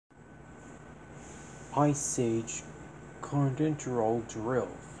Ice Age Continental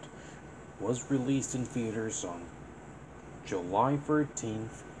Drift was released in theaters on July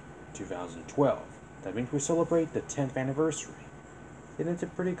 13th, 2012. That means we celebrate the 10th anniversary. And it's a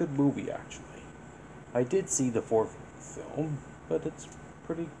pretty good movie, actually. I did see the fourth film, but it's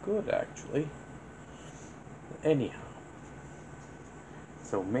pretty good, actually. Anyhow,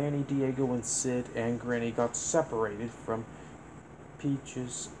 so Manny, Diego, and Sid and Granny got separated from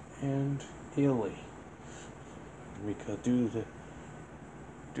Peaches and Hilly because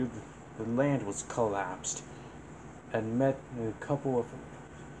the land was collapsed, and met a couple of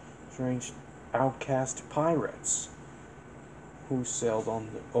strange outcast pirates who sailed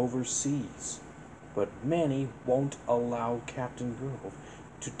on the overseas. But Manny won't allow Captain Grove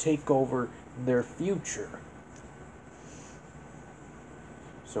to take over their future.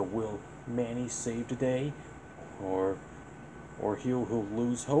 So will Manny save the day, or he'll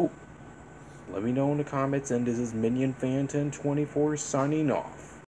lose hope? Let me know in the comments, and this is Minion Fan 1024 signing off.